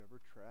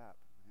trap.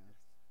 Man,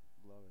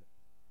 love it.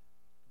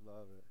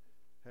 Love it.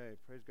 Hey,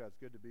 praise God. It's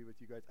good to be with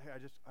you guys. Hey,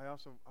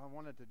 I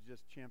wanted to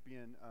just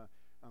champion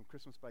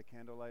Christmas by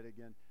Candlelight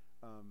again.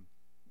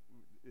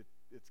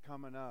 It's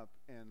coming up,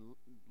 and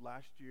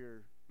last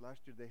year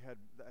they had,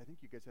 I think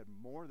you guys had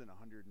more than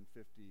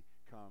 150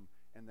 come,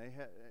 and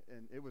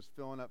it was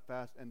filling up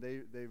fast, and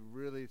they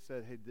really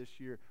said, hey, this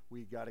year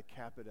we got to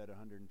cap it at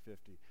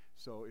 150.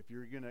 So if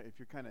you're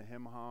kind of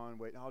hem-hawing,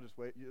 wait, I'll just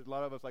wait. A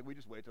lot of us we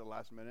just wait till the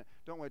last minute.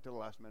 Don't wait till the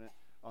last minute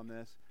on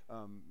this,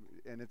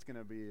 and it's going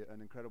to be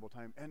an incredible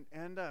time.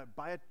 And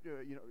buy it.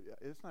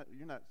 It's not,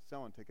 you're not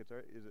selling tickets,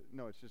 right? Is it?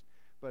 No, it's just.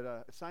 But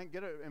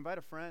invite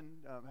a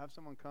friend, have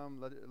someone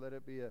come. Let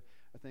it be a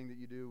thing that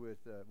you do with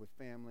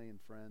family and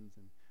friends,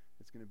 and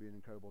it's going to be an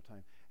incredible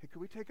time. Hey,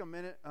 could we take a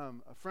minute?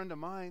 A friend of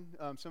mine,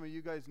 some of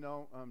you guys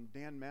know,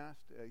 Dan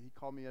Mast. He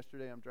called me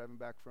yesterday. I'm driving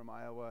back from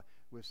Iowa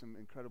with some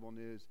incredible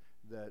news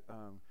that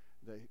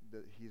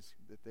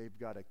they've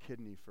got a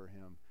kidney for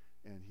him,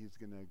 and he's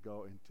going to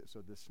go into.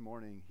 So this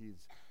morning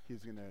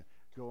he's going to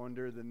go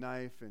under the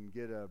knife and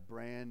get a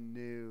brand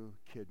new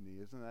kidney.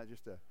 Isn't that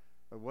just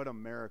what a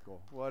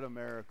miracle. What a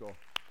miracle.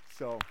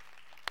 So,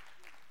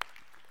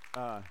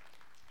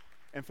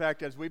 in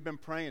fact, as we've been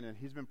praying, and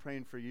he's been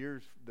praying for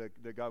years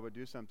that God would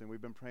do something,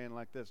 we've been praying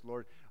like this: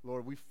 Lord,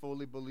 we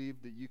fully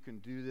believe that you can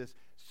do this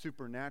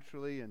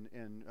supernaturally and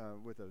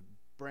with a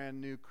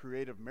brand new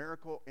creative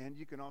miracle, and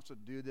you can also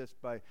do this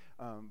by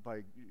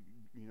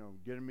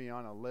getting me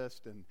on a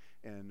list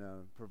and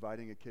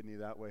providing a kidney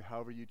that way.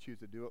 However you choose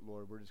to do it,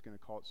 Lord, we're just going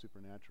to call it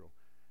supernatural.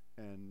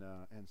 And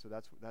so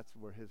that's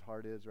where his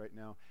heart is right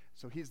now.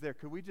 So he's there.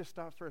 Could we just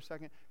stop for a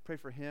second, pray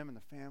for him and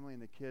the family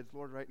and the kids?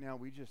 Lord, right now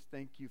we just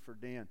thank you for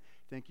Dan.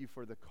 Thank you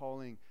for the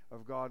calling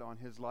of God on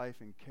his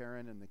life and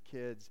Karen and the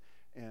kids.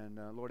 And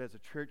Lord, as a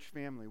church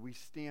family, we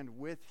stand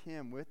with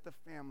him, with the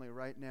family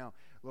right now.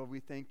 Lord, we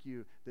thank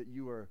you that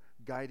you are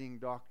guiding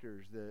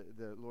doctors.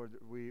 Lord,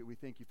 we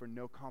thank you for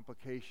no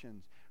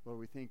complications. Lord,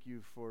 we thank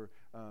you for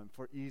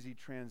easy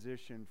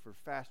transition, for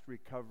fast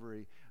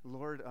recovery.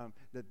 Lord,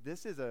 that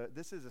this is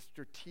a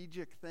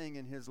strategic thing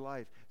in his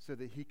life so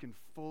that he can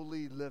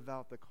fully live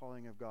out the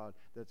calling of God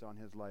that's on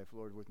his life,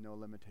 Lord, with no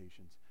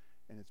limitations.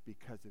 And it's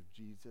because of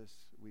Jesus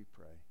we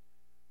pray.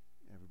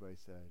 Everybody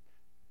said,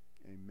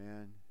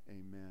 amen,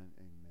 amen,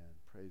 amen.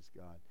 Praise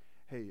God.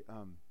 Hey,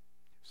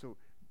 so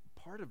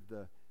part of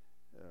the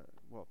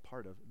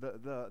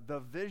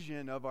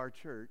vision of our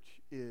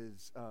church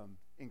is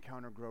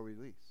Encounter, Grow,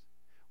 Release.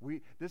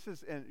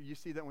 And you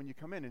see that when you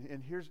come in,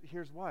 and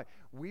here's why.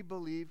 We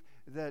believe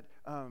that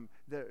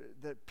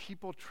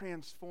people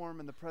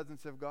transform in the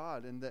presence of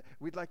God, and that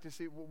we'd like to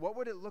see what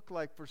would it look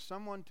like for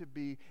someone to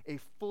be a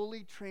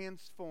fully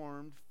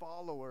transformed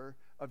follower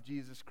of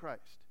Jesus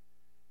Christ.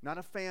 Not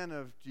a fan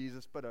of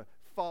Jesus, but a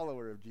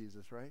follower of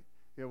Jesus, right?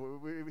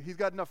 He's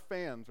got enough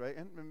fans, right?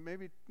 And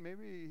maybe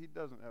he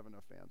doesn't have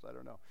enough fans. I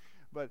don't know,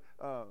 but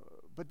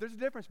there's a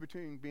difference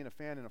between being a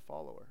fan and a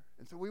follower.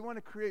 And so we want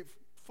to create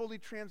fully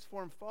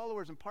transformed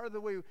followers. And part of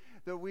the way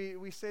that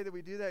we say that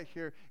we do that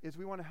here is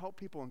we want to help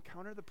people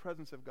encounter the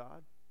presence of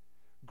God,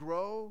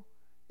 grow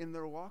in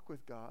their walk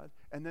with God,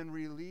 and then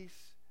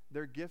release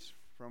their gifts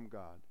from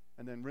God,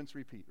 and then rinse,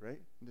 repeat,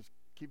 right? And just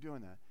keep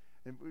doing that.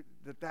 And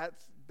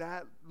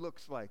that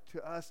looks like,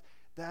 to us,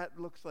 that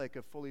looks like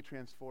a fully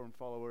transformed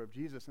follower of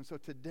Jesus. And so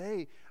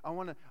today, I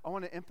want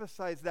to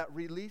emphasize that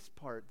release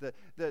part.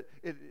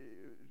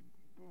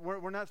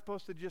 We're not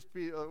supposed to just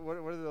be, what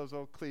are those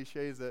old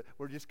cliches that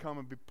we're just come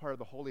and be part of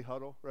the holy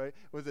huddle, right?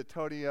 Was it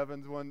Tony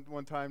Evans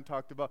one time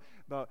talked about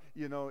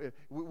if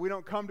we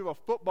don't come to a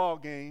football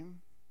game,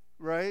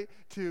 right,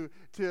 to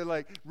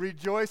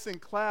rejoice and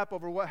clap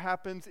over what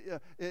happens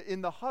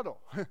in the huddle.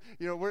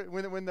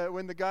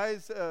 When the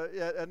guys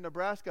at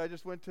Nebraska, I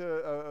just went to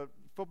a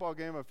football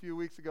game a few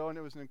weeks ago, and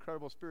it was an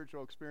incredible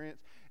spiritual experience.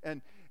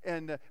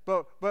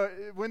 But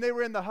when they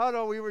were in the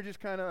huddle, we were just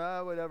kind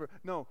of whatever.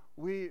 No,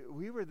 we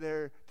were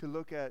there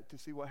to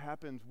see what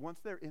happens once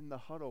they're in the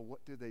huddle.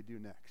 What do they do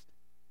next?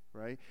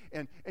 Right?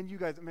 And you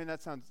guys, I mean,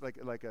 that sounds like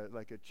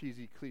a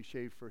cheesy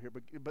cliche for here,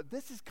 but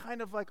this is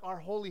kind of like our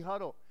holy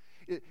huddle.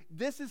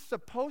 This is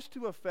supposed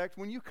to affect,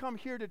 when you come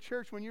here to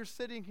church, when you're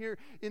sitting here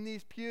in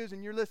these pews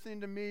and you're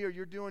listening to me or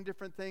you're doing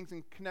different things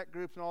in connect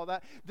groups and all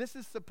that, this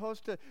is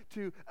supposed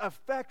to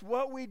affect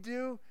what we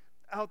do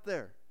out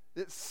there.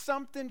 That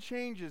something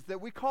changes,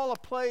 that we call a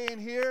play in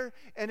here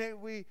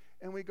and we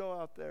go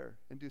out there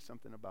and do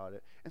something about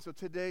it. And so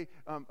today,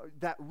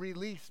 that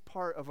release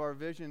part of our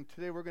vision,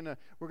 today we're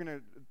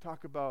gonna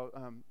talk about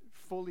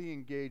fully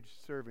engaged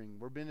serving.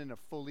 We've been in a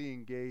fully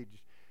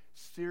engaged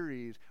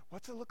series.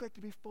 What's it look like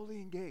to be fully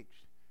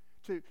engaged?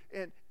 To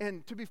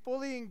be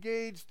fully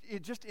engaged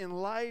just in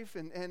life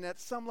and at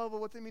some level,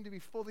 what's it mean to be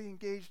fully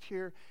engaged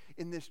here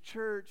in this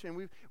church? And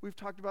we've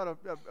talked about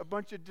a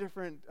bunch of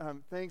different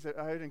things that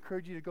I'd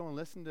encourage you to go and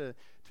listen to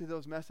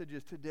those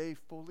messages today.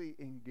 Fully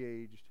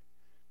engaged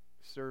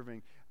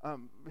serving.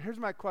 Here's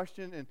my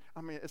question, and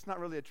I mean it's not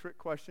really a trick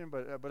question,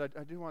 but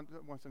I do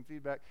want some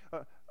feedback.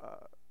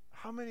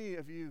 How many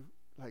of you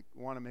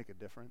want to make a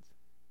difference?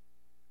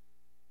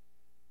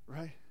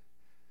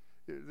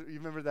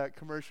 remember that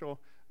commercial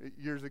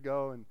years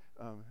ago, and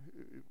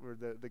where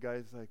the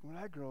guy's like, when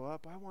I grow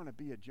up, I want to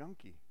be a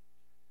junkie.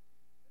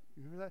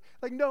 You remember that?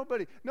 Like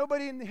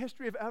nobody in the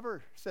history of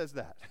ever says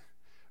that,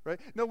 right?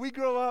 No, we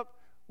grow up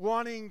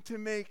wanting to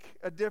make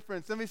a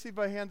difference. Let me see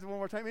by hands one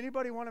more time.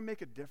 Anybody want to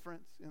make a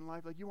difference in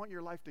life? Like you want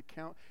your life to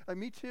count?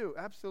 Me too,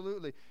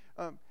 absolutely.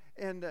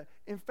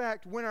 In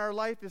fact, when our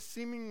life is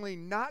seemingly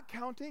not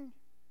counting,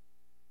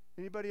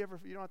 anybody ever,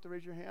 you don't have to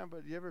raise your hand,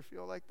 but do you ever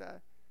feel like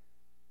that?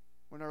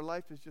 When our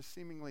life is just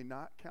seemingly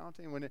not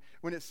counting,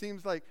 when it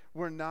seems like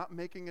we're not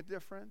making a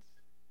difference,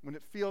 when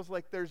it feels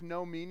like there's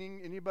no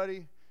meaning.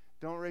 Anybody?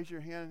 Don't raise your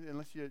hand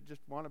unless you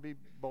just want to be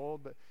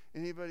bold, but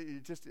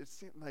anybody, it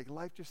seems like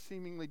life just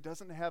seemingly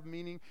doesn't have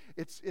meaning.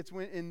 It's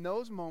when in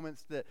those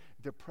moments that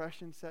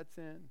depression sets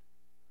in,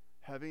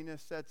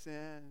 heaviness sets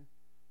in,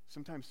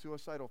 sometimes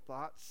suicidal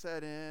thoughts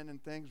set in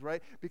and things,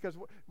 right? Because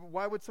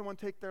why would someone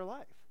take their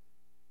life?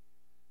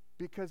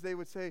 Because they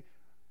would say,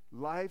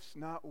 life's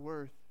not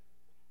worth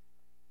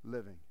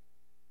living.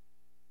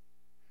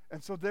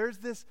 And so there's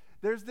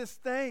this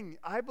thing,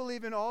 I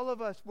believe, in all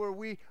of us where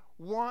we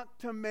want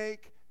to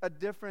make a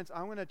difference.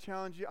 I'm going to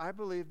challenge you. I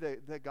believe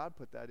that God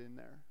put that in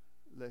there,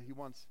 that He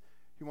wants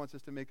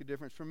us to make a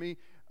difference. For me,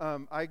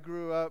 I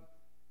grew up,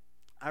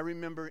 I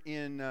remember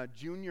in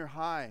junior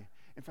high.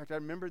 In fact, I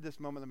remember this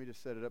moment. Let me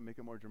just set it up, make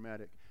it more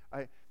dramatic.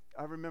 I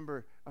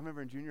remember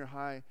in junior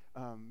high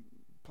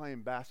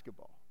playing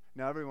basketball.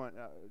 Now everyone,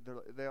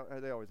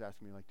 they always ask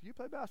me, like, do you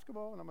play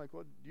basketball? And I'm like,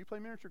 well, do you play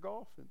miniature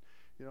golf? And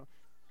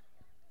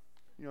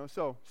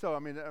so I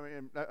mean,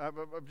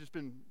 I've just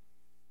been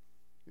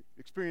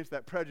experienced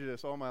that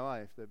prejudice all my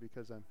life, that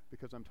because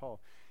I'm tall.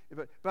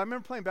 But I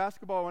remember playing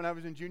basketball when I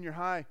was in junior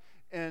high,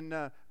 and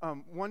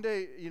one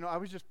day, I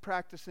was just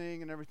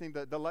practicing and everything.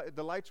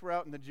 The lights were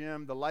out in the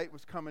gym. The light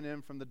was coming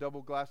in from the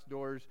double glass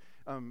doors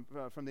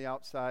from the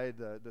outside.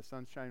 The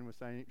sunshine was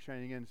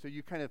shining in. So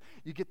you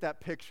get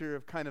that picture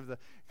of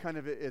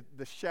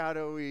the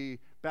shadowy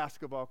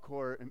basketball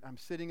court. And I'm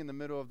sitting in the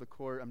middle of the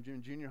court. I'm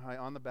doing junior high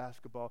on the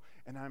basketball,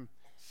 and I'm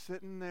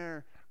sitting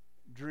there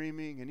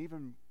dreaming and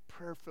even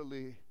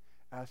prayerfully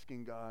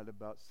asking God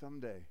about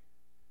someday,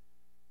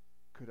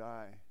 could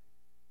I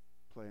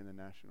play in the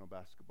National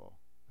Basketball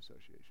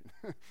Association?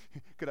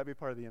 Could I be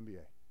part of the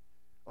NBA?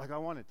 Like I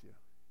wanted to.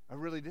 I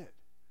really did.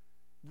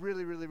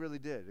 Really, really, really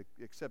did.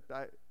 Except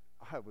I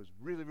was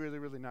really, really,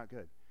 really not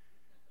good.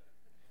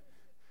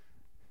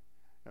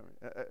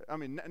 I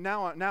mean,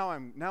 now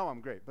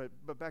I'm great,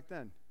 but back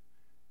then,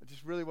 it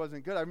just really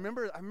wasn't good. I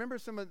remember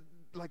some of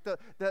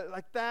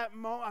that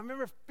moment. I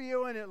remember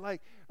feeling it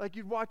like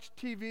you'd watch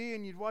TV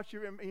and you'd watch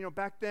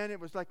back then it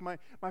was like my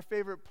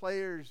favorite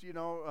players,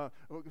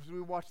 because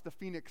we watched the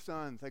Phoenix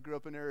Suns. I grew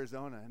up in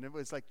Arizona, and it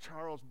was like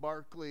Charles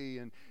Barkley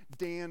and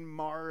Dan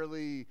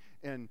Marley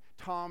and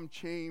Tom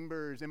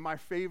Chambers and my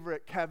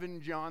favorite Kevin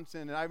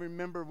Johnson. And I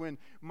remember when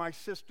my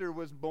sister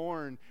was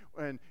born,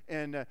 and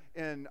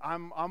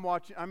I'm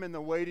watching. I'm in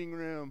the waiting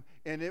room,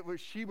 and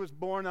she was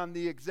born on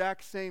the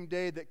exact same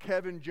day that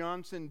Kevin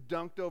Johnson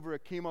dunked over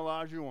Akeem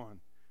Olajuwon.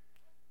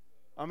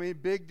 I mean,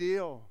 big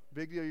deal.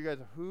 You guys,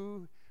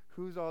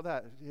 who's all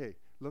that? Hey,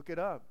 look it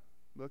up.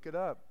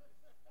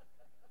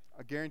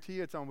 I guarantee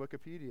you it's on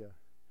Wikipedia.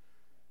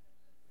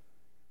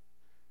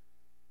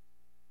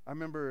 I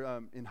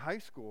remember in high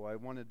school, I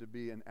wanted to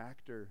be an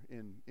actor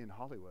in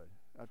Hollywood.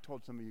 I've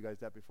told some of you guys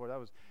that before.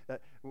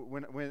 That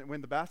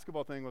when the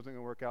basketball thing wasn't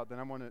going to work out, then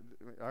I wanted,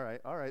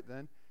 all right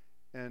then.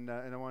 And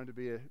I wanted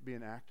to be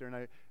an actor,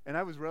 and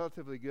I was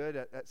relatively good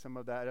at some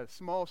of that. At a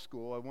small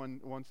school, I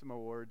won some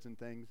awards and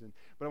things,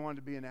 but I wanted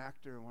to be an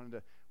actor.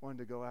 I wanted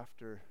to go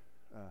after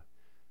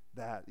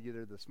that,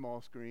 either the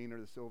small screen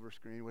or the silver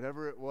screen,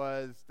 whatever it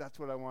was. That's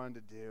what I wanted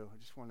to do. I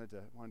just wanted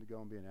to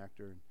go and be an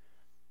actor.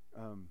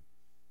 And,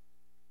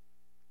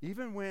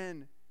 even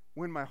when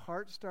my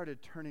heart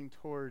started turning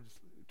towards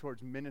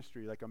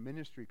ministry, like a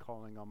ministry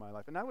calling on my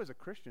life, and I was a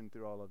Christian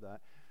through all of that.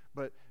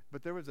 But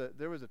there was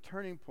a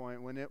turning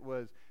point when it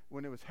was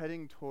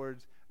heading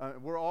towards.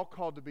 We're all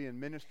called to be in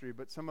ministry,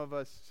 but some of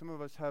us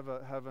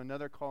have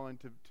another calling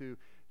to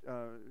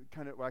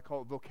kind of what I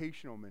call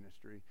vocational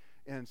ministry.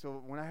 And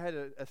so when I had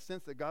a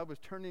sense that God was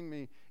turning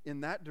me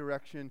in that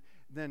direction,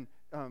 then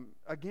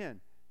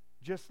again,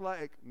 just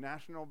like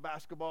National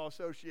Basketball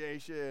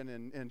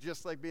Association and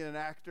just like being an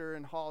actor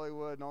in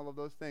Hollywood and all of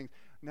those things,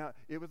 now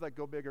it was like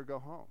go big or go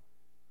home,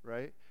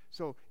 right?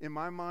 So in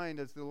my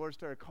mind, as the Lord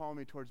started calling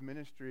me towards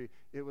ministry,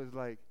 it was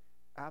like,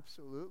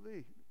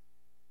 absolutely,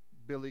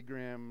 Billy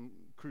Graham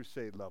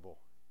crusade level.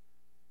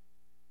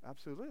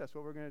 Absolutely, that's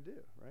what we're going to do,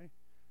 right?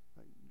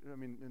 I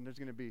mean, and there's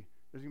going to be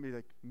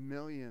like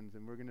millions,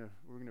 and we're going to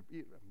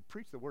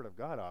preach the word of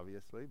God,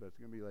 obviously, but it's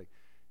going to be like,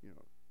 you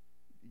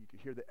can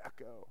hear the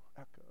echo,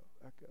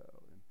 and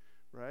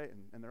right,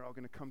 and they're all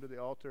going to come to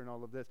the altar and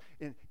all of this,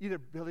 in either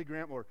Billy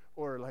Graham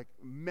or like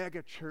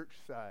mega church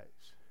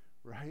size,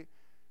 right?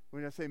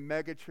 When I say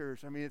mega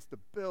church, I mean it's the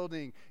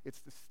building, it's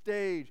the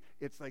stage,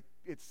 it's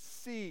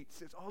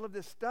seats, it's all of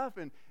this stuff.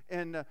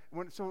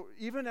 So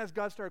even as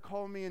God started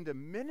calling me into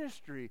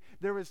ministry,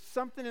 there was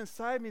something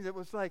inside me that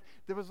was like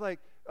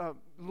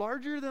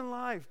larger than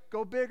life.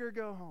 Go big or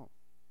go home.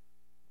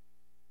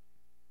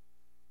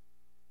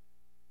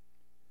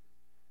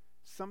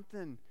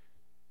 Something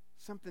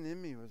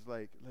in me was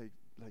like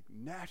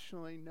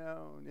nationally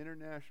known,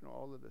 international,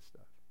 all of this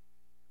stuff.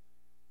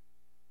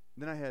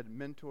 Then I had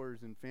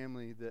mentors and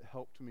family that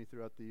helped me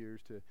throughout the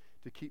years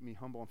to keep me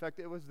humble. In fact,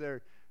 it was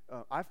their,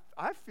 I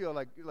feel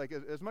like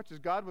as much as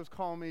God was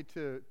calling me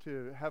to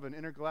have an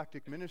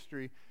intergalactic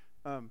ministry,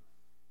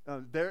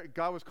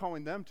 God was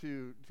calling them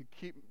to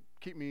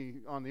keep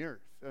me on the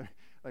earth.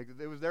 Like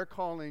it was their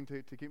calling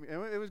to keep me.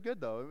 And it was good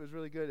though. It was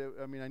really good.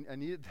 I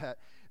needed that.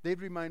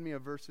 They'd remind me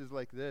of verses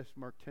like this,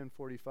 Mark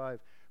 10:45.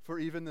 For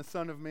even the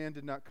Son of Man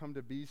did not come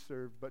to be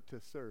served, but to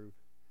serve,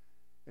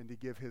 and to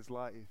give his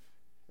life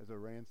as a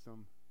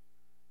ransom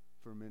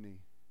for many.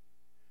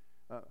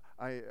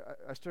 I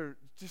started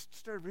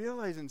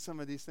realizing some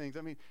of these things.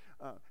 I mean,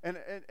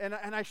 and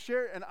I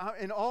share, and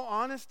in all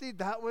honesty,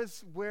 that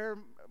was where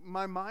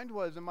my mind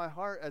was and my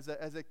heart as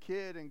a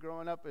kid and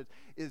growing up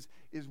is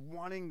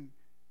wanting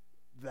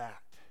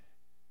that.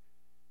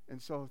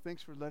 And so,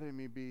 thanks for letting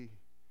me be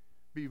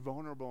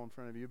vulnerable in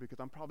front of you, because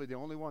I'm probably the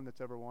only one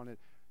that's ever wanted,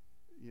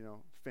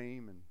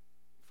 fame and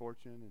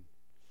fortune. And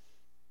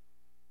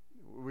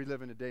we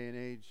live in a day and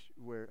age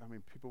where,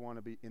 people want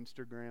to be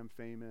Instagram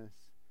famous.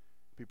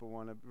 People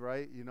want to,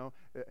 right?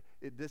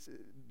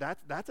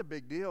 That's a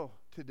big deal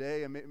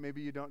today. And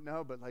maybe you don't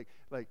know, but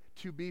like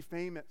to be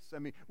famous.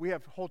 We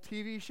have whole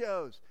TV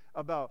shows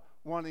about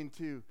wanting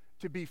to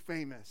be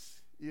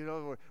famous.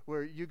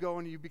 Where you go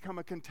and you become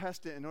a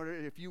contestant. In order,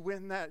 if you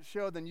win that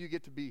show, then you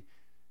get to be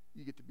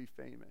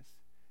famous.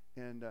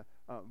 And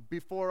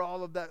before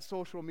all of that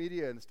social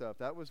media and stuff,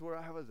 that was where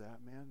I was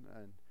at, man.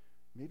 And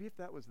maybe if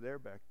that was there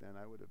back then,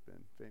 I would have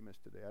been famous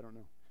today. I don't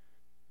know.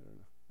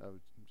 I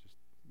was just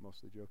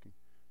mostly joking.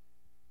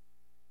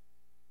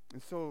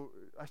 And so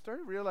I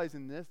started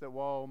realizing this, that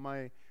while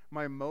my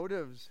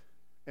motives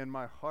and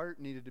my heart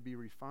needed to be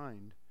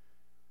refined,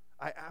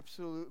 I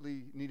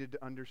absolutely needed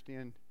to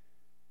understand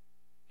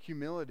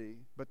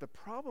humility. But the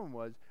problem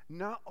was,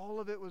 not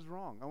all of it was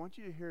wrong. I want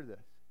you to hear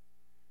this.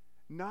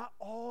 Not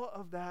all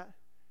of that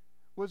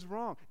was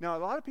wrong. Now, a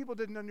lot of people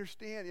didn't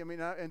understand.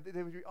 And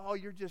they would be, oh,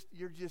 you're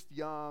just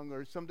young,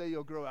 or someday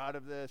you'll grow out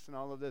of this and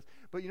all of this.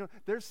 But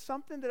there's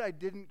something that I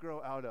didn't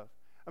grow out of.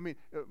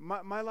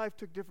 My life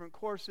took different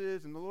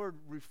courses, and the Lord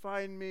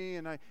refined me,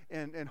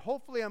 and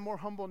hopefully I'm more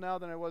humble now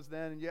than I was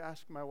then. And you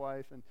ask my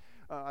wife, and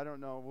I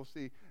don't know, we'll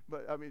see.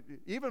 But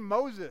even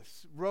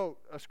Moses wrote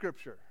a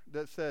scripture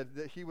that said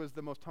that he was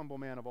the most humble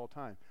man of all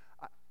time.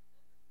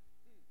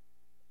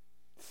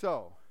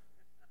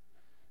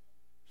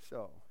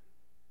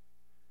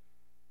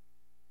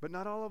 But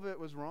not all of it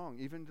was wrong.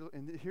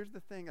 And here's the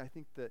thing: I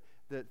think that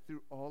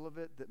through all of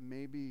it, that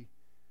maybe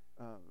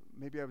I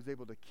was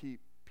able to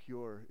keep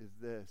pure is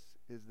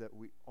that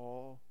we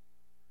all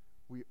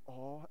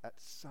at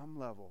some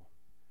level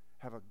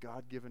have a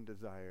God-given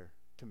desire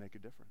to make a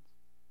difference,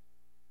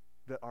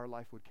 that our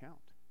life would count.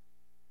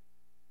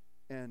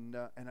 And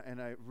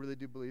I really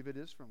do believe it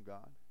is from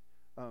God.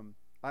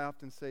 I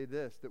often say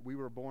this, that we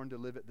were born to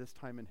live at this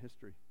time in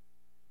history.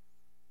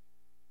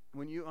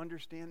 When you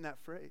understand that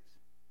phrase,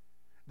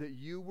 that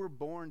you were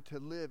born to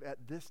live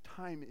at this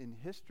time in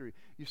history,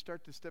 you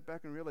start to step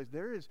back and realize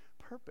there is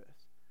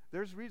purpose.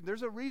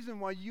 There's a reason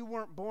why you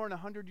weren't born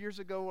 100 years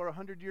ago or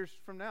 100 years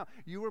from now.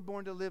 You were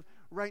born to live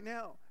right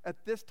now.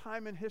 At this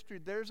time in history,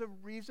 there's a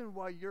reason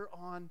why you're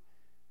on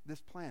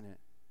this planet.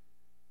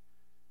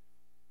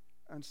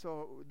 And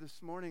so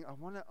this morning, I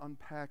want to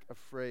unpack a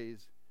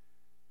phrase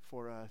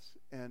for us.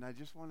 And I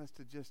just want us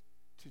to just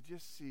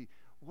see,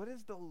 what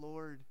is the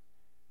Lord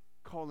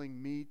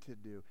calling me to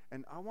do?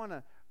 And I want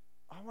to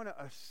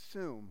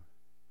assume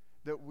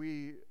that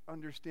we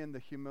understand the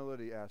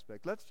humility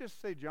aspect. Let's just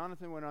say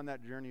Jonathan went on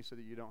that journey so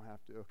that you don't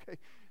have to. Okay,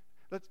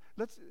 let's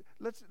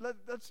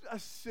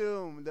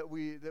assume that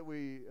we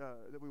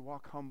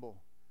walk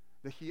humble,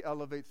 that He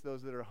elevates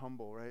those that are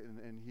humble, right,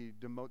 and He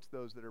demotes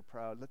those that are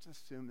proud. Let's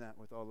assume that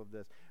with all of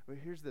this. But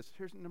here's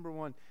number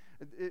one.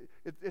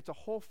 It's a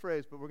whole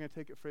phrase, but we're going to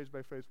take it phrase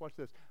by phrase. Watch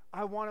this.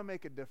 I want to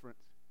make a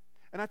difference,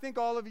 and I think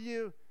all of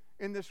you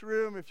in this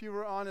room, if you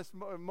were honest,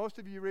 most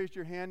of you raised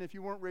your hand. If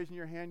you weren't raising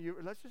your hand,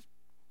 let's just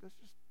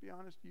be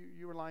honest.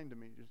 You were lying to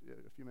me just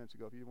a few minutes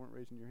ago if you weren't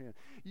raising your hand.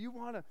 You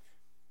want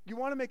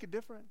to make a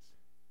difference.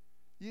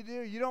 You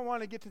do. You don't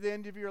want to get to the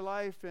end of your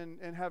life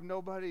and have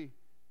nobody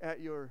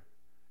at your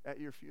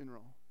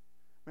funeral.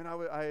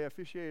 I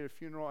officiated a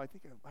funeral. I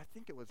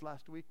think it was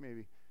last week,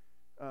 maybe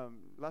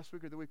last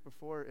week or the week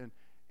before,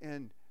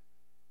 and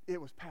it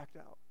was packed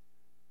out.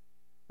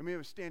 It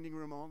was standing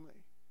room only,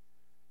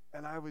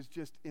 and I was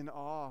just in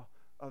awe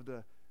of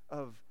the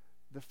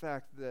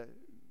fact that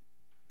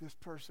this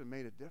person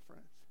made a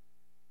difference.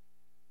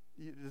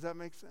 Does that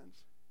make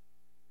sense?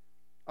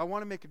 I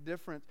want to make a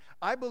difference.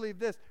 I believe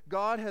this.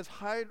 God has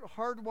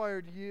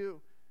hardwired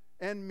you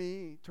and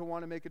me to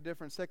want to make a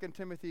difference. 2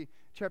 Timothy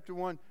chapter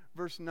 1,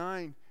 verse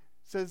 9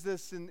 says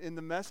this in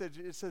the Message.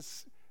 It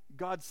says,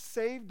 God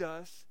saved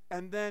us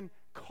and then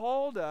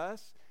called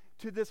us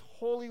to this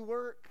holy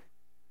work.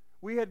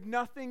 We had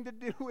nothing to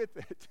do with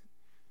it.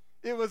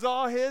 It was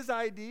all his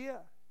idea.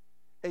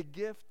 A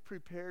gift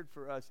prepared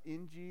for us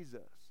in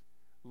Jesus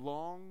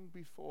long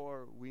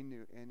before we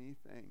knew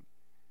anything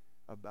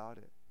about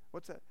it.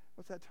 What's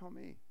that tell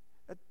me?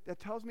 That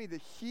tells me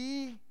that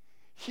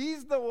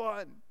he's the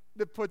one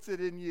that puts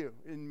it in you,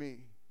 in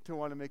me, to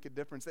want to make a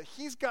difference. That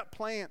he's got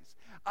plans.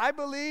 I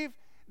believe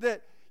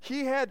that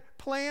he had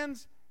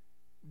plans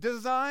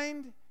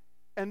designed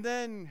and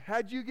then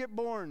had you get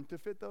born to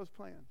fit those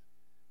plans.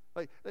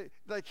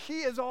 Like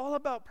he is all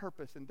about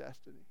purpose and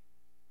destiny.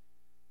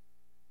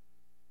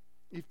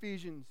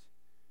 Ephesians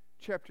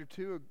chapter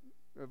 2,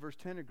 verse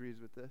 10 agrees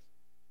with this.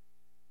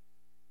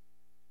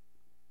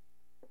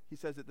 He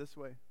says it this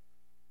way: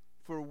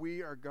 for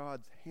we are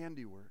God's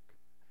handiwork,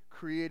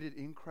 created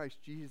in Christ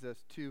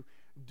Jesus to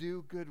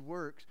do good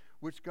works,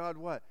 which God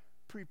what?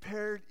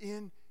 Prepared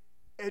in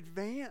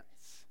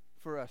advance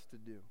for us to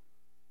do.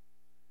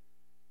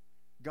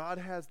 God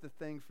has the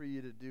thing for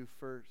you to do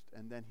first,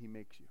 and then he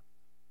makes you.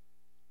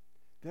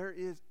 There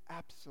is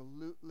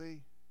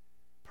absolutely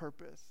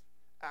purpose,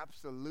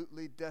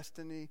 absolutely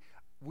destiny.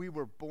 We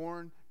were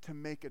born to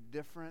make a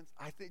difference.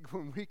 I think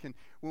when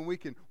we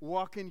can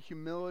walk in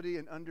humility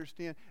and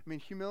understand. I mean,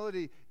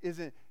 humility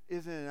isn't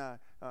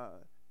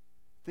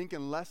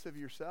thinking less of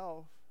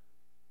yourself.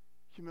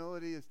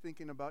 Humility is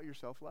thinking about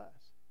yourself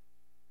less,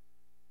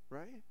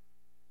 right?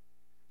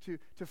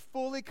 To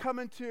fully come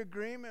into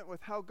agreement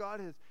with how God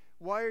has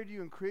wired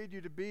you and created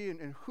you to be,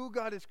 and who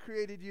God has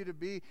created you to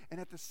be, and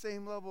at the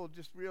same level,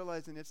 just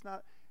realizing it's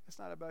not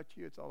about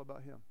you, it's all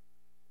about him.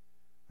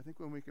 I think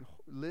when we can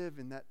live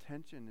in that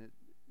tension,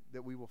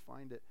 that we will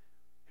find it.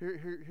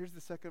 Here's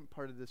the second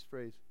part of this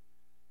phrase: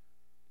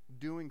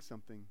 doing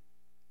something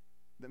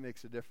that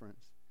makes a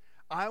difference.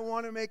 I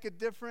want to make a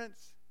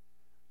difference.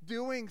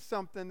 Doing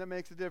something that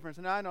makes a difference.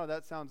 And I know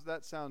that sounds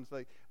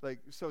like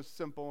so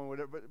simple and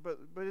whatever,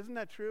 but isn't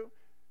that true?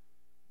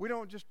 We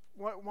don't just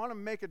want to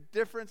make a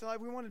difference in life.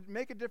 We want to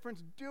make a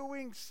difference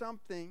doing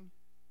something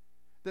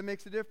that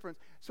makes a difference.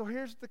 So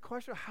here's the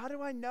question: how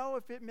do I know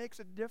if it makes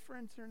a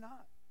difference or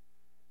not?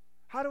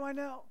 How do I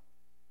know?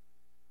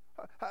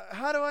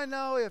 How do I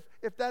know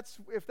if that's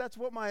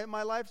what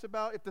my life's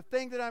about? If the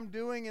thing that I'm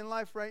doing in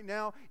life right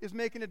now is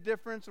making a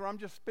difference, or I'm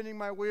just spinning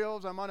my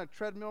wheels, I'm on a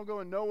treadmill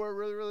going nowhere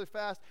really, really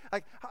fast.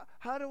 Like,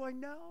 how do I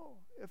know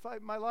if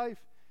my life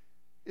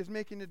is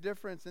making a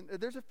difference? And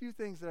there's a few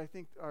things that I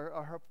think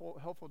are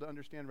helpful to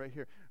understand right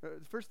here.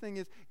 The first thing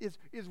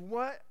is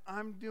what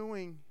I'm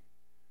doing,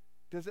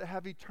 does it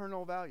have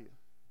eternal value?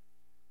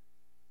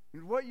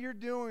 And what you're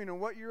doing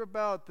and what you're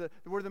about,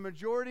 where the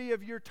majority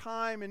of your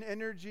time and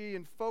energy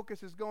and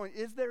focus is going,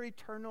 is there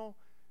eternal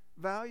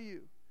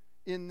value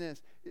in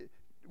this?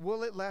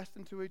 Will it last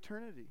into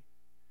eternity?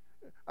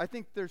 I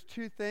think there's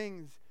two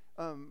things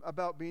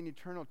about being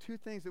eternal, two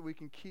things that we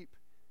can keep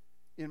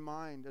in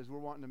mind as we're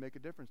wanting to make a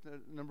difference.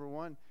 Number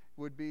one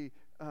would be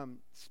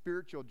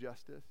spiritual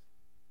justice,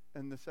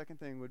 and the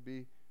second thing would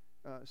be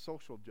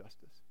social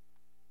justice.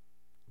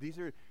 These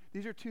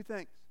are two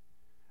things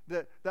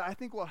that I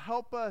think will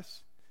help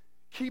us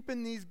keep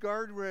in these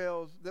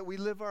guardrails that we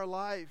live our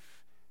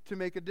life to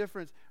make a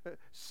difference.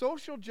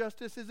 Social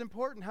justice is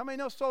important. How many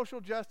know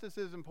social justice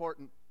is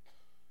important?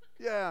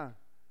 Yeah,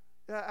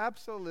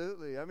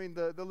 absolutely. I mean,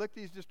 the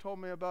Lichties just told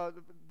me about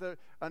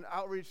an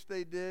outreach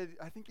they did,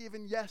 I think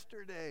even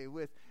yesterday,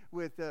 with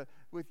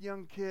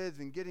young kids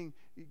and getting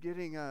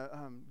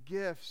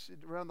gifts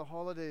around the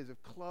holidays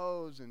of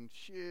clothes and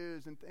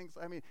shoes and things.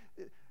 I mean,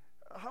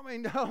 how many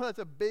know that's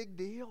a big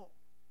deal?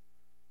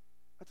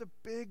 That's a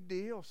big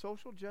deal.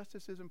 Social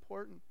justice is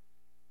important.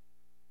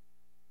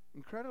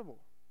 Incredible.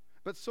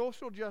 But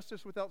social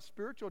justice without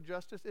spiritual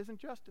justice isn't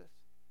justice.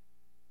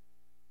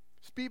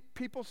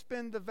 People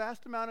spend the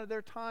vast amount of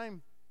their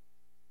time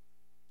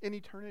in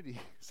eternity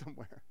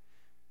somewhere.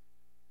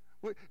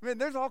 I mean,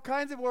 there's all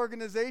kinds of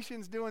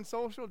organizations doing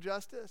social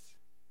justice,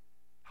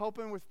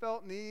 helping with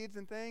felt needs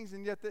and things,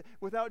 and yet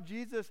without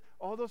Jesus,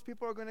 all those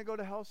people are going to go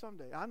to hell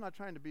someday. I'm not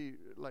trying to be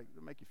like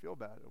to make you feel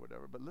bad or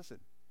whatever, but listen,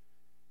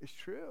 it's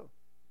true.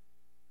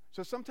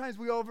 So sometimes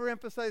we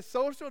overemphasize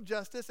social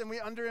justice and we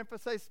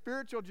underemphasize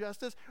spiritual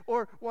justice.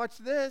 Or watch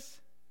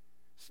this,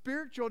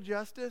 spiritual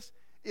justice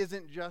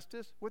isn't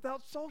justice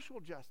without social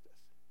justice.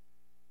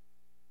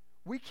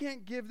 We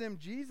can't give them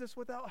Jesus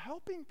without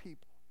helping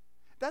people.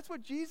 That's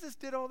what Jesus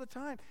did all the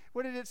time.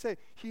 What did it say?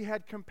 He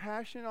had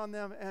compassion on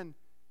them and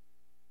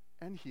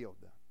healed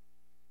them.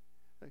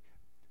 Like,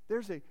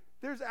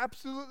 there's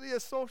absolutely a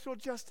social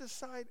justice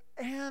side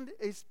and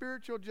a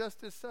spiritual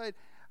justice side.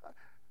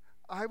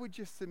 I would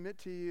just submit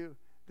to you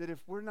that if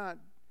we're not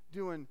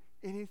doing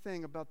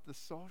anything about the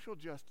social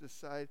justice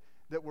side,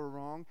 that we're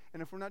wrong.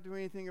 And if we're not doing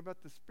anything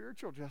about the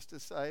spiritual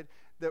justice side,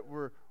 that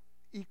we're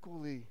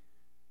equally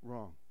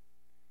wrong.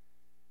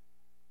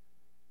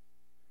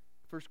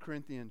 1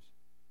 Corinthians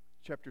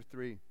chapter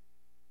 3,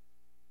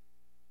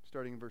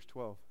 starting in verse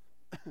 12.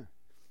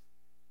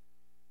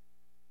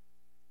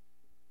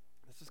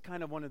 This is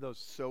kind of one of those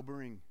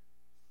sobering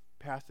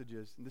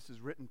passages, and this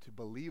is written to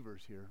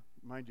believers here.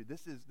 Mind you,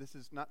 this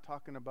is not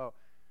talking about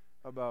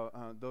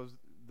those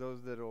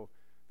that'll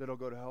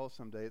go to hell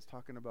someday. It's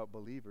talking about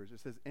believers. It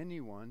says,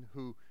 anyone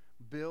who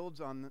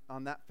builds on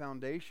that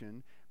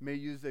foundation may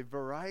use a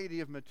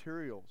variety of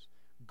materials: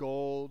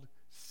 gold,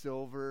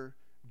 silver,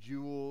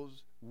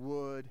 jewels,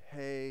 wood,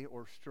 hay,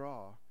 or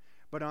straw.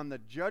 But on the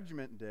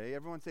judgment day,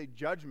 everyone say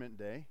judgment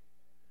day.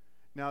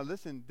 Now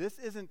listen, this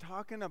isn't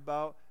talking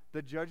about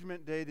the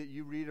judgment day that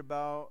you read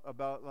about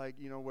like,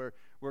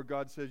 where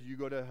God says you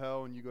go to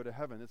hell and you go to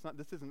heaven.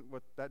 This isn't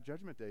what that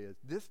judgment day is.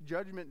 This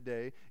judgment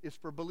day is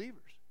for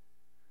believers.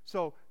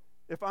 So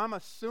if I'm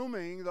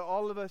assuming that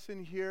all of us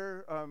in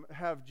here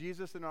have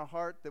Jesus in our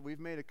heart, that we've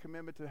made a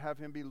commitment to have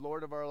him be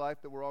Lord of our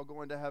life, that we're all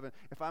going to heaven,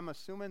 if I'm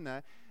assuming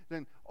that,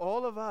 then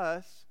all of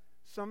us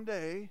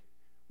someday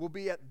will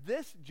be at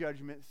this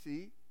judgment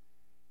seat,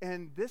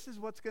 and this is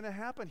what's going to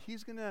happen.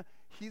 He's going to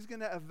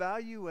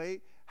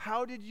evaluate,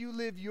 how did you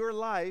live your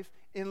life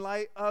in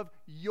light of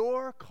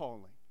your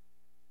calling?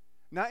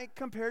 Not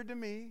compared to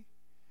me,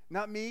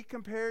 not me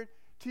compared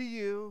to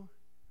you,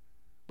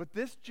 but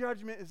this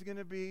judgment is going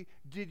to be,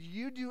 did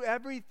you do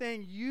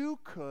everything you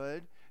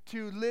could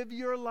to live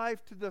your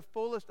life to the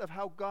fullest of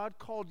how God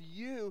called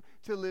you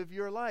to live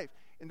your life?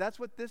 And that's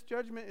what this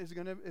judgment is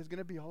going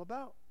to be all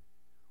about.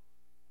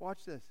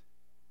 Watch this.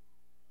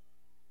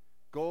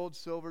 Gold,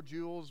 silver,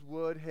 jewels,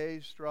 wood, hay,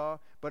 straw.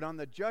 But on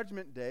the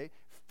judgment day,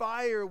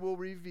 fire will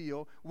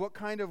reveal what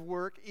kind of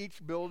work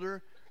each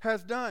builder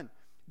has done.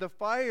 The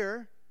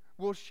fire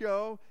will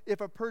show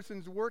if a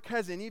person's work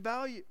has any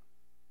value.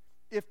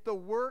 If the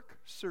work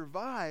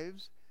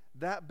survives,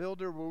 that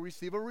builder will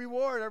receive a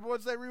reward.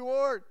 Everyone say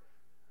reward.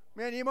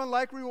 Man, anyone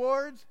like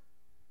rewards?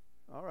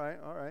 All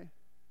right.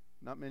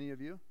 Not many of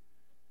you.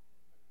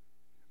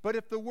 But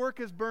if the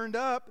work is burned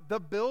up, the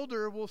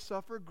builder will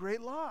suffer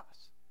great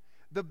loss.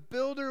 The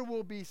builder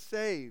will be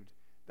saved.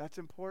 That's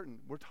important.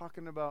 We're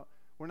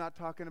not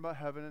talking about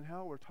heaven and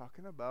hell. We're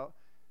talking about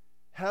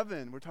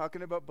heaven. We're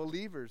talking about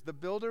believers. The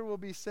builder will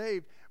be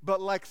saved,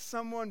 but like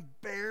someone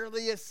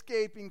barely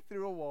escaping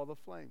through a wall of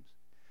flames.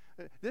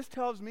 This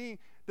tells me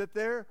that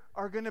there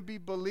are going to be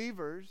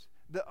believers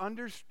that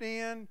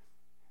understand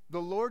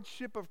the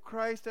lordship of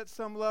Christ at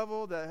some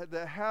level, that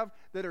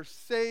are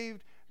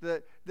saved,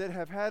 that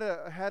have had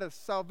a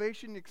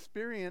salvation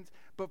experience,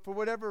 but for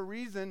whatever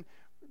reason,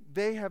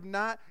 they have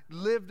not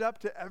lived up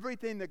to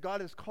everything that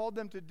God has called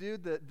them to do,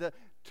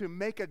 to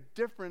make a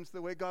difference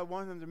the way God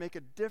wants them to make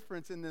a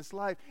difference in this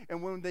life.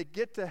 And when they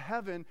get to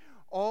heaven,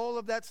 all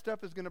of that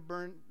stuff is going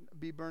to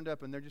be burned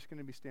up, and they're just going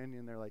to be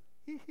standing there like,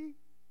 hee hee.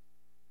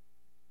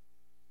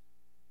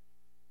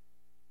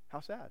 How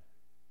sad.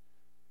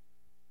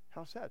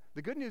 How sad.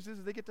 The good news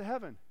is they get to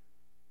heaven.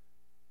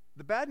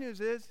 The bad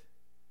news is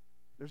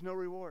there's no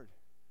reward.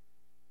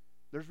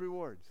 There's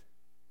rewards.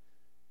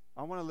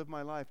 I want to live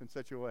my life in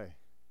such a way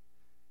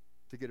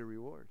to get a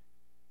reward.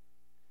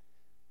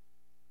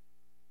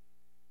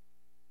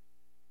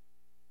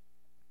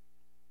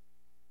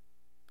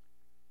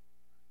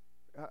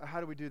 How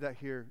do we do that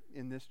here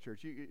in this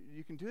church?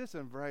 You can do this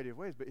in a variety of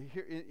ways, but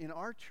here in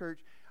our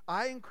church,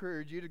 I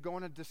encourage you to go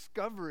on a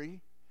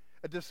discovery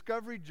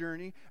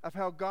journey of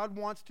how God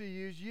wants to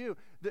use you.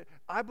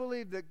 I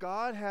believe that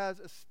God has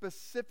a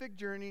specific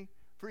journey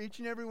for each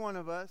and every one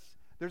of us.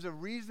 There's a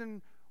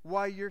reason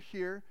why you're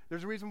here.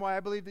 There's a reason why I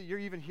believe that you're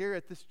even here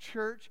at this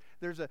church.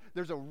 There's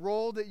a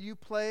role that you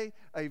play,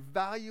 a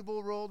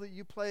valuable role that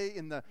you play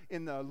in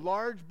the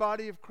large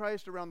body of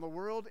Christ around the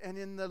world and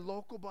in the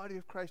local body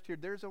of Christ here.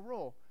 There's a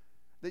role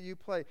that you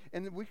play.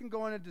 And we can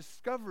go on a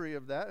discovery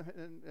of that.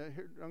 And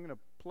here, I'm going to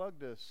plug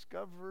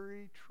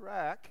Discovery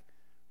Track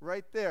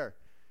right there.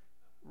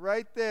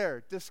 Right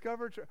there.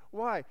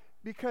 Why?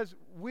 Because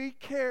we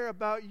care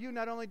about you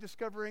not only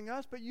discovering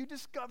us, but you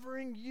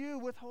discovering you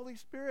with Holy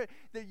Spirit,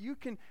 that you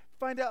can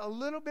find out a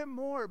little bit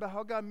more about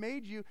how God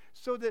made you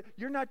so that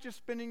you're not just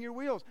spinning your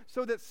wheels,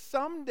 so that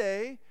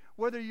someday,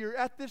 whether you're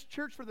at this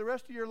church for the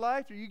rest of your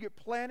life or you get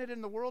planted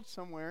in the world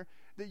somewhere,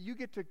 that you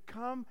get to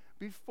come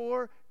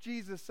before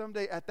Jesus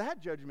someday at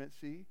that judgment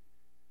seat,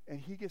 and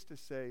he gets to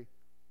say,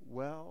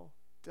 well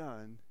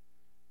done,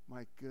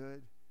 my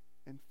good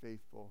and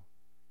faithful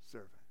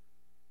servant.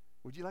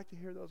 Would you like to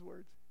hear those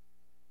words?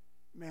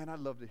 Man, I'd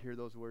love to hear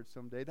those words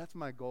someday. That's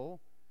my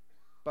goal,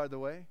 by the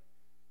way.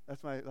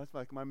 That's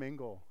like my main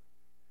goal,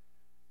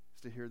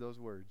 is to hear those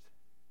words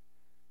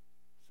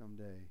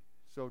someday.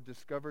 So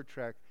Discover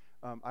Track,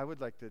 I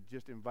would like to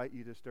just invite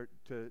you to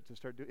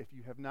start doing. If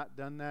you have not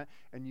done that,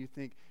 and you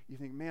think,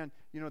 man,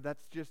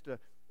 that's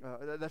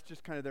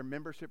just kind of their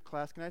membership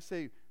class. Can I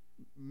say,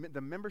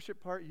 the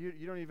membership part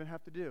you don't even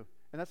have to do,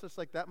 and that's just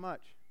like that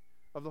much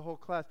of the whole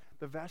class.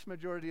 The vast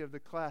majority of the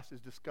class is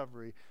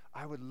discovery.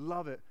 I would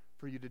love it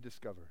for you to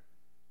discover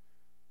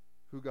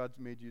who God's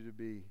made you to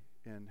be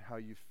and how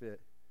you fit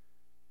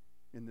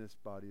in this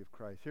body of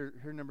Christ. Here,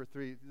 number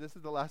 3. This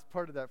is the last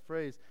part of that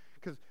phrase.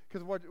 Because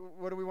what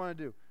do we want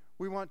to do?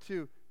 We want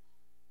to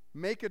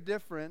make a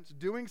difference,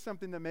 doing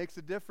something that makes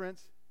a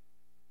difference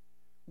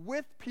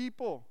with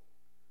people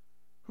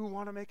who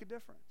want to make a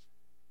difference.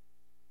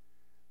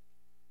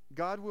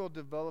 God will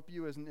develop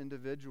you as an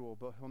individual,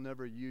 but he'll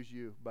never use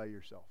you by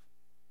yourself.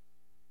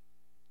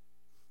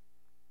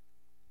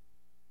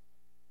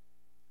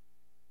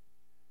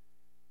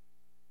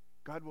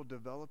 God will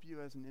develop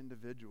you as an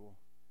individual,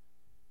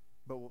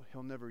 but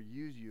he'll never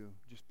use you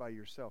just by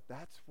yourself.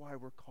 That's why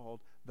we're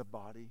called the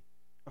body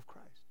of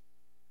Christ.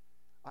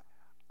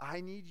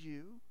 I need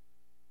you.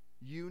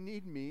 You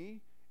need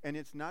me. And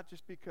it's not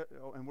just because,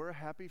 and we're a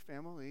happy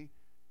family.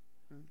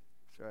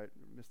 Sorry, I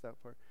missed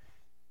that part.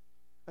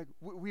 Like,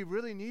 we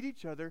really need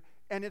each other.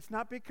 And it's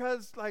not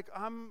because, like,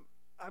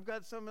 I've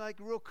got some, like,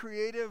 real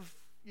creative,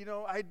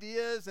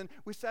 ideas, and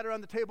we sat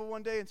around the table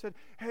one day and said,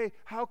 hey,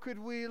 how could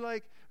we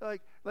like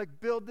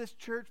build this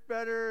church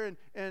better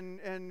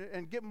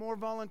and get more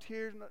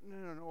volunteers?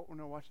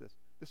 No, watch this.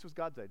 This was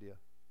God's idea.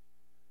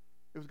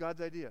 It was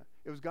God's idea.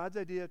 It was God's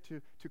idea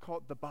to call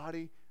it the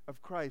body of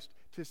Christ,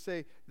 to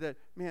say that,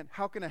 man,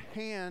 how can a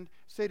hand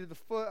say to the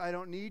foot, I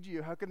don't need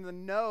you? How can the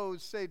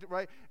nose say,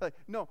 right? Like,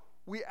 no,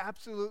 we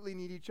absolutely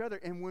need each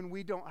other. And when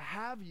we don't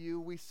have you,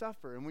 we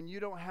suffer. And when you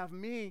don't have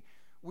me,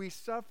 we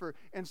suffer.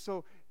 And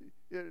so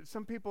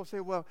some people say,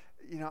 well,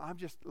 I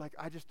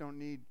just don't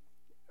need,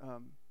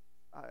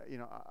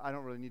 I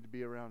don't really need to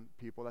be around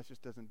people. That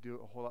just doesn't do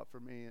a whole lot for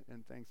me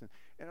and things.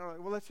 And I'm like,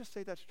 well, let's just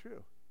say that's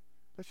true.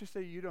 Let's just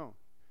say you don't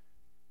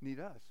need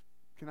us.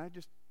 Can I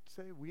just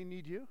say we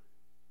need you?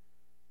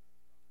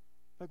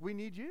 Like, we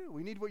need you.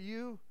 We need what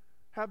you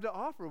have to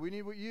offer. We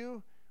need what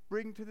you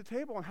bring to the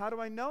table. And how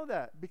do I know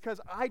that? Because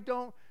I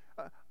don't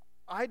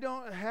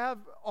have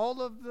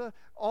all of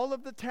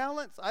the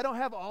talents. I don't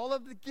have all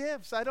of the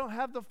gifts. I don't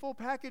have the full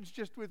package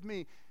just with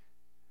me.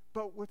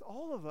 But with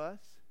all of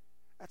us,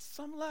 at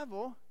some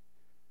level,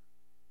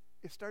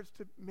 it starts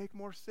to make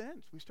more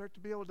sense. We start to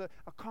be able to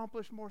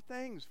accomplish more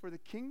things for the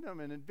kingdom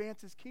and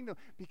advance his kingdom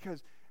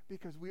because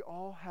we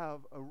all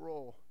have a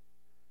role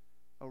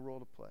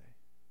to play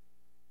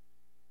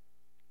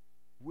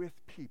with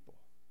people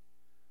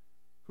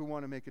who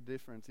want to make a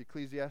difference.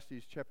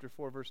 Ecclesiastes chapter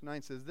 4 verse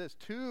 9 says this,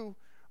 2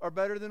 are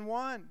better than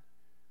 1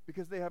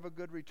 because they have a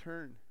good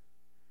return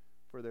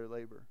for their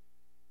labor.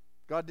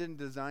 God didn't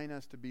design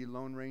us to be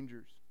lone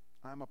rangers.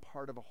 I'm a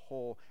part of a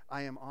whole.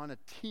 I am on a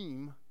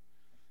team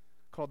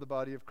called the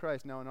body of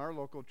Christ. Now in our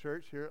local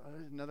church here,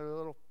 another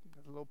little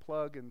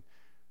plug, and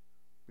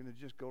I'm going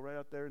to just go right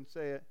out there and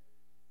say it.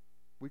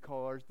 We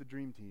call ours the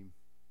Dream Team.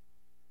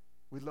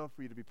 We'd love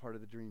for you to be part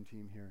of the Dream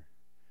Team here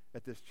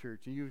at this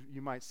church. And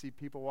you might see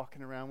people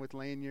walking around with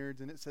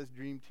lanyards and it says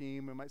Dream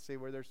Team. It might say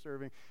where they're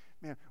serving.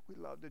 Man, we'd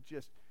love to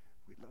just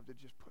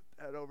put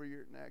that over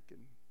your neck.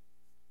 And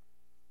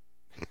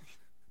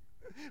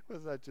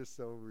was that just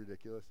so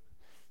ridiculous?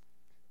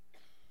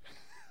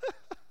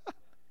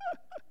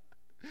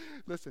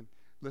 Listen.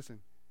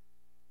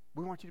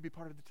 We want you to be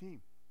part of the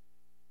team.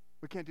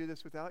 We can't do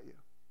this without you.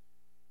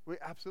 We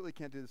absolutely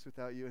can't do this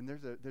without you. And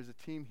there's a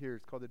team here.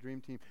 It's called the Dream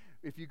Team.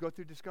 If you go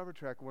through Discover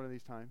Track one of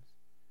these times,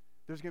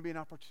 there's going to be an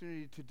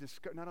opportunity to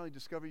not only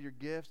discover your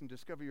gifts and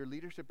discover your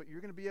leadership, but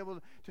you're going to be able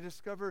to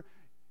discover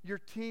your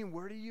team.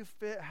 Where do you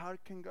fit? How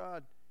can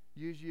God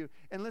use you?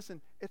 And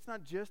listen, it's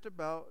not just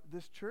about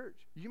this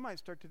church. You might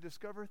start to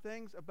discover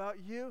things about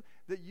you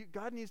that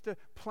God needs to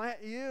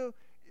plant you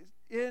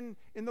in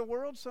the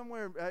world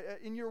somewhere,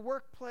 in your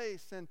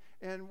workplace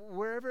and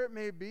wherever it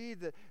may be,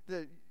 that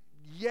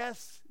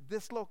yes,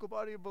 this local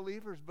body of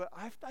believers, but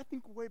I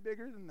think way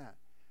bigger than that.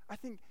 I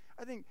think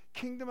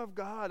kingdom of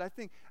God. I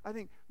think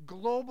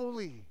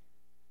globally,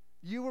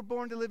 you were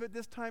born to live at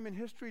this time in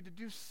history to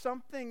do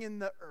something in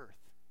the earth.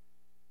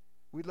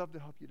 We'd love to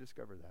help you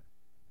discover that.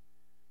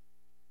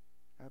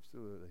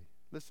 Absolutely.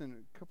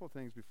 Listen, a couple of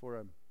things before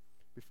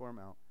I'm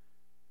out.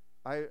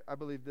 I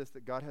believe this,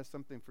 that God has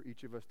something for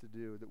each of us to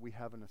do, that we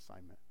have an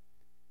assignment.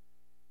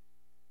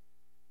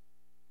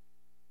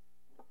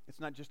 It's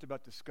not just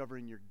about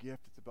discovering your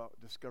gift, it's about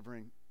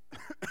discovering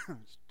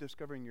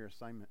your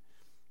assignment.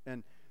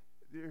 And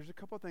there's a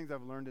couple of things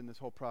I've learned in this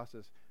whole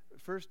process.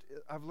 First,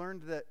 I've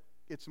learned that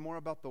it's more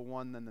about the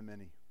one than the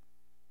many.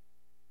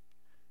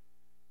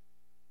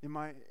 In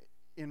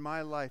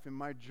my life, in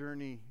my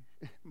journey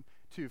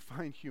to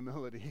find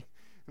humility,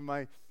 in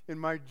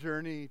my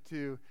journey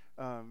to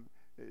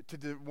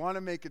want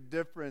to make a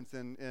difference,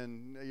 and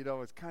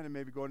it's kind of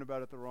maybe going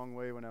about it the wrong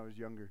way when I was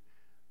younger.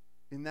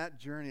 In that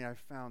journey, I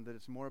found that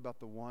it's more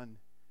about the one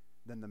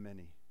than the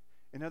many.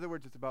 In other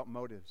words, it's about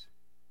motives.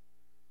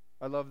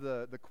 I love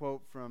the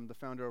quote from the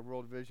founder of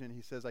World Vision.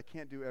 He says, I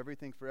can't do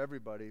everything for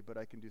everybody, but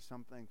I can do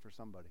something for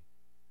somebody.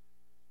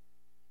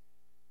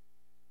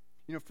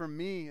 For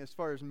me, as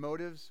far as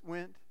motives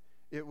went,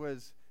 it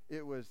was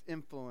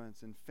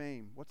influence and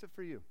fame. What's it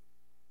for you?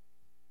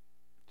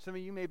 Some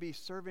of you may be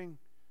serving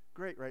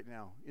great right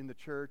now in the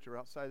church or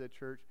outside the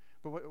church,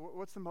 but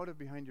what's the motive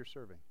behind your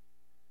serving?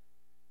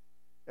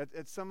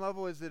 At some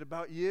level, is it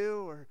about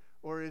you,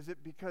 Or is it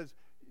because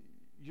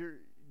you're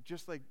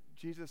just like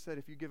Jesus said,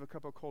 if you give a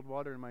cup of cold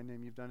water in my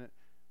name, you've done it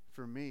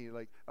for me?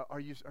 Like, are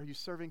you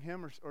serving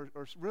him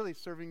or really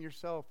serving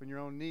yourself and your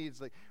own needs?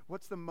 Like,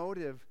 what's the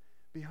motive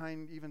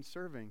behind even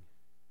serving?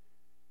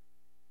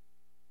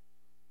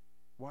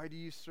 Why do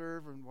you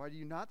serve and why do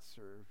you not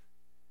serve?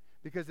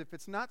 Because if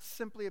it's not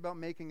simply about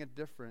making a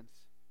difference,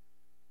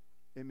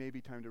 it may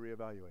be time to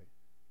reevaluate.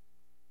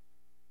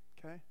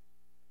 Okay?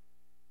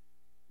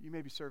 You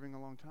may be serving a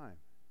long time.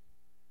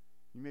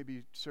 You may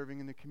be serving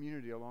in the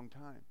community a long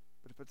time.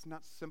 But if it's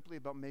not simply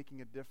about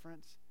making a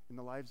difference in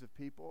the lives of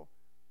people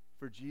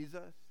for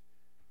Jesus,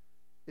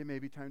 it may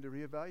be time to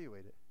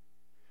reevaluate it.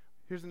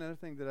 Here's another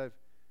thing that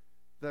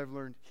I've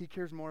learned. He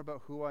cares more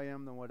about who I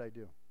am than what I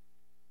do.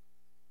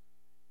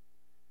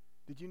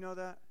 Did you know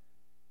that?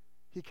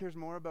 He cares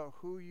more about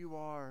who you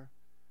are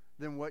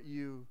than what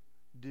you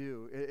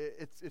do.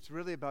 It's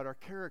really about our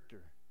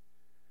character.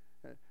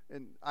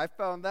 And I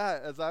found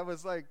that as I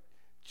was like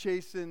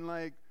chasing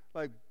like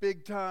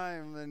big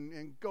time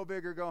and go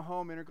big or go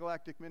home,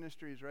 intergalactic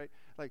ministries, right?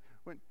 Like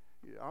when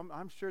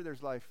I'm sure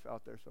there's life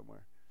out there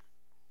somewhere.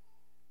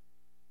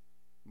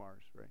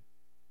 Mars,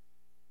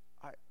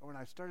 right? When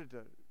I started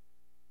to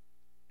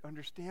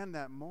understand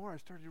that more, I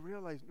started to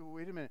realize, no,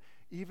 wait a minute,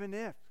 even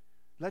if,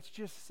 let's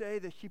just say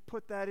that he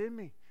put that in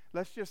me.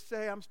 Let's just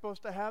say I'm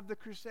supposed to have the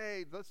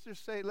crusade. Let's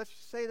just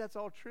say that's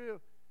all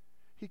true.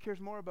 He cares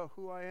more about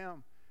who I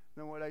am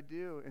than what I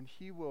do, and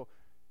he will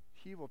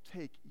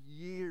take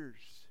years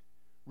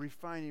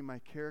refining my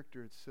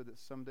character so that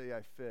someday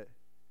I fit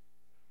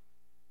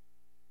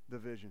the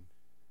vision,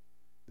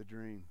 the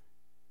dream.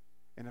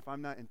 And if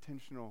I'm not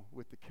intentional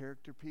with the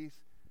character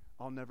piece,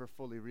 I'll never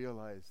fully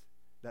realize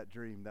that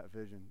dream, that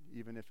vision,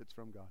 even if it's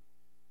from God.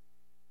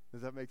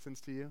 Does that make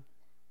sense to you?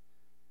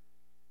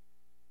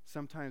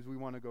 Sometimes we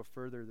want to go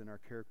further than our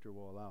character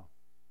will allow.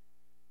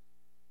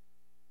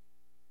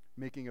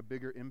 Making a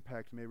bigger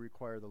impact may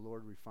require the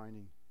Lord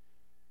refining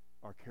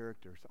our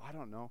character. So I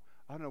don't know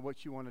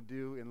what you want to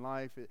do in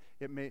life.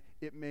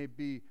 It may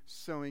be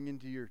sowing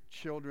into your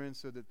children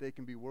so that they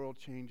can be world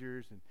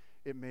changers, and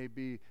it may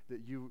be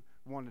that you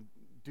want to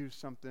do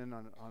something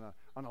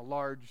on a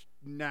large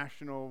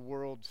national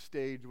world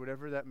stage,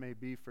 whatever that may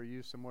be for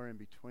you, somewhere in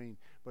between.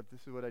 But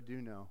this is what I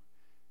do know,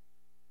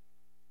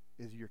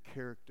 is your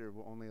character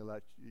will only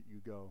let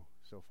you go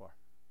so far.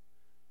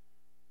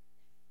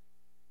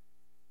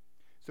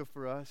 So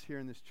for us here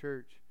in this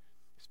church,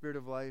 Spirit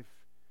of Life,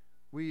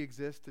 we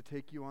exist to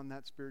take you on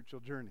that spiritual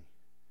journey,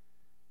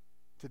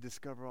 to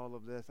discover all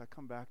of this. I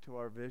come back to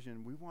our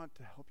vision. We want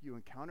to help you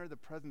encounter the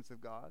presence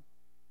of God,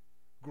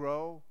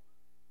 grow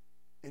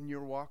in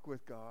your walk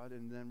with God,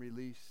 and then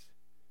release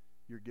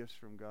your gifts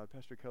from God.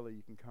 Pastor Kelly,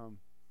 you can come.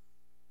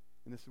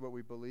 And this is what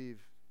we believe,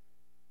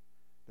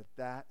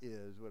 that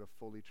is what a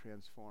fully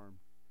transformed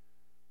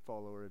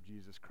follower of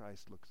Jesus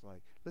Christ looks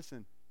like.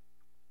 Listen,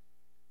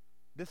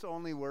 this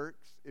only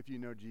works if you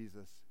know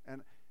Jesus.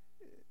 And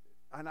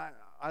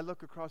I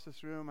look across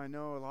this room. I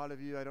know a lot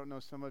of you. I don't know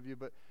some of you,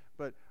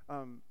 but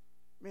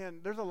man,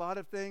 there's a lot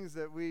of things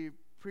that we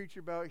preach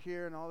about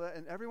here and all that.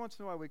 And every once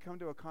in a while, we come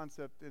to a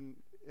concept, and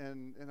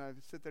I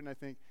sit there and I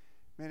think,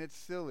 man, it's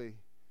silly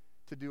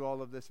to do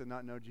all of this and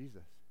not know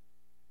Jesus,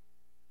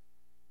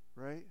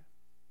 right?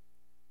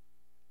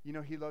 You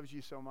know, he loves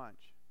you so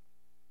much.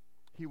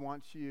 He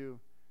wants you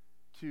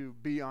to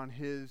be on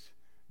his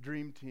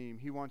dream team.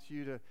 He wants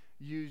you to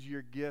use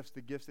your gifts,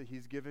 the gifts that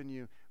he's given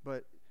you.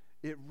 But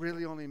it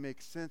really only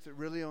makes sense. It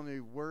really only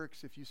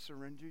works if you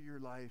surrender your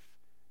life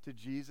to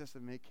Jesus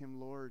and make him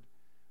Lord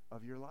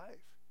of your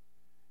life.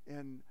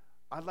 And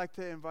I'd like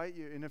to invite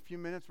you. In a few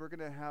minutes, we're going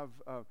to have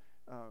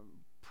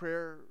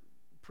prayer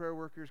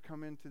workers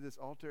come into this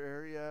altar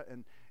area,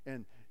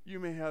 and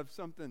you may have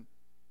something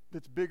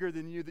that's bigger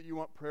than you that you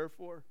want prayer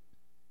for.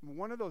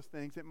 One of those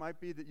things, it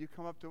might be that you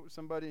come up to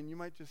somebody and you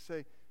might just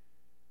say,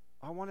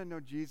 I want to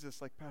know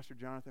Jesus like Pastor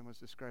Jonathan was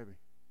describing.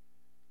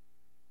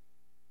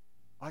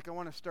 Like, I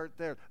want to start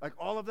there. Like,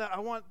 all of that, I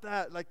want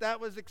that. Like, that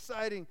was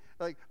exciting.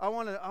 Like, I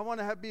want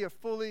to be a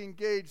fully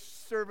engaged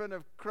servant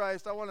of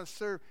Christ. I want to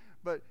serve.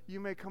 But you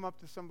may come up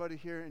to somebody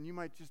here and you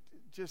might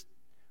just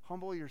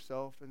humble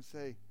yourself and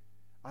say,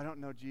 I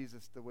don't know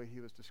Jesus the way he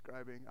was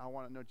describing. I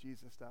want to know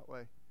Jesus that way.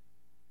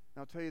 And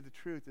I'll tell you the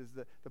truth is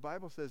that the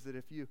Bible says that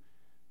if you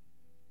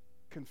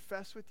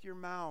confess with your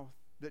mouth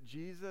that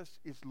Jesus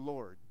is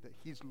Lord, that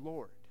he's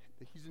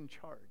in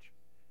charge,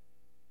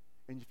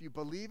 and if you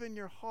believe in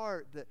your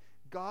heart that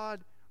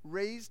God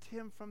raised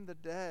him from the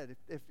dead,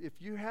 if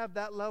you have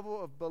that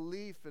level of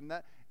belief and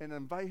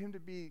invite him to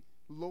be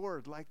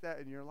Lord like that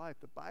in your life,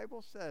 the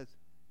Bible says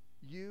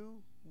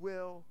you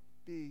will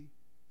be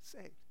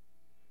saved.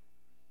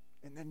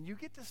 And then you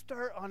get to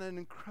start on an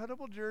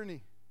incredible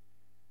journey.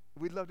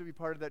 We'd love to be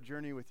part of that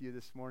journey with you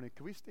this morning.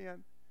 Can we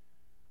stand?